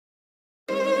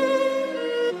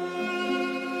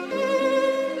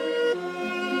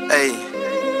Hey,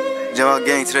 Jamal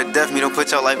gang to the death, me don't put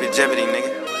your life in jeopardy,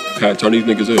 nigga. Pat, turn these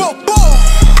niggas in. Boom, boom.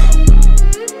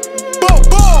 Boom,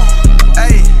 boom.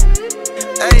 Hey,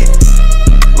 hey.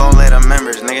 Long later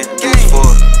members, nigga. Gang.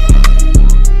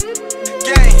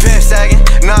 Gang. Pimp sagging,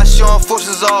 not showing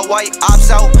forces all white.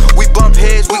 Ops out, we bump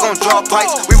heads, we gon' draw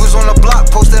pipes. We was on the block,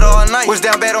 posted all night. Was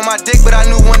down bad on my dick, but I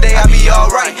knew one day I'd be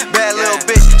alright. Bad little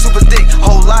bitch, super thick,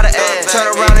 whole lot of ass. Turn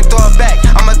around and throw it back,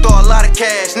 I'ma throw a lot of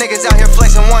cash. Niggas out here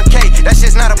flexing 1K, that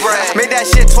shit's not a brag. Made that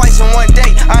shit twice in one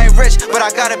day, I ain't rich, but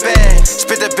I got a bag.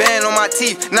 Spit the band on my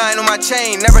teeth, 9 on my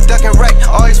chain. Never ducking wreck,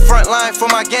 always front line for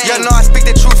my gang. Y'all know I speak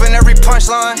the truth in every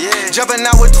punchline. Jumping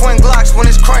out with twin Glocks when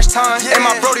it's crunch time. And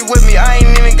my brody with me, I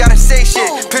ain't even gotta say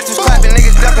shit. Pistols clapping,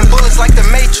 niggas ducking bullets like the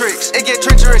Matrix. It get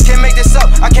treacherous, can't make this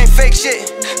up, I can't fake shit.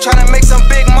 Tryna make some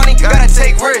big money, gotta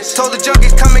take risks. Told the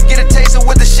junkies come and get a taste of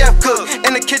what the chef cook.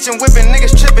 In the kitchen whipping,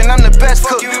 niggas tripping, I'm the best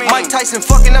cook. Mike Tyson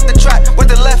fucking up the trap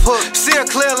with the left hook. See a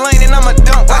clear lane and I'ma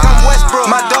dunk like I'm Westbrook.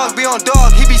 My dog be on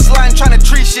dog, he be sliding tryna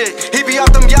treat shit. He be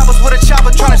off them yabbas with a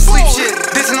chopper tryna sleep shit.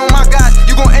 Dissing on my guys,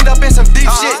 you gon' end up in some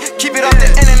deep shit. Keep it off the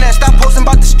internet, stop posting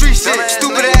about the street shit.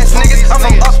 Stupid ass niggas, I'm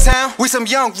from uptown. We some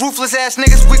young ruthless ass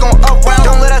niggas, we gon' up round.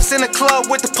 Don't let us in the club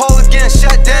with the police getting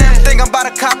shut down. Think I'm about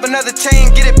to cop another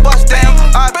chain, get it bust down.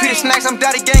 RIP the snacks, I'm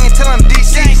daddy gang until I'm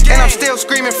deceased. And I'm still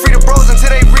screaming free the bros until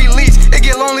they release. It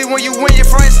get lonely when you win, your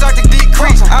friends start to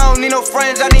decrease. I don't need no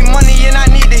friends, I need money and I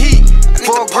need the heat.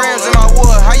 4 grams in my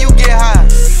wood, how you get high?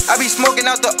 I be smoking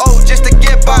out the O just to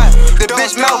get by. The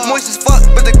bitch mouth moist as fuck,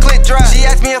 but the clit dry. She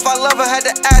asked me if I love her, had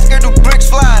to ask her, do bricks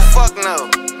fly? Fuck no.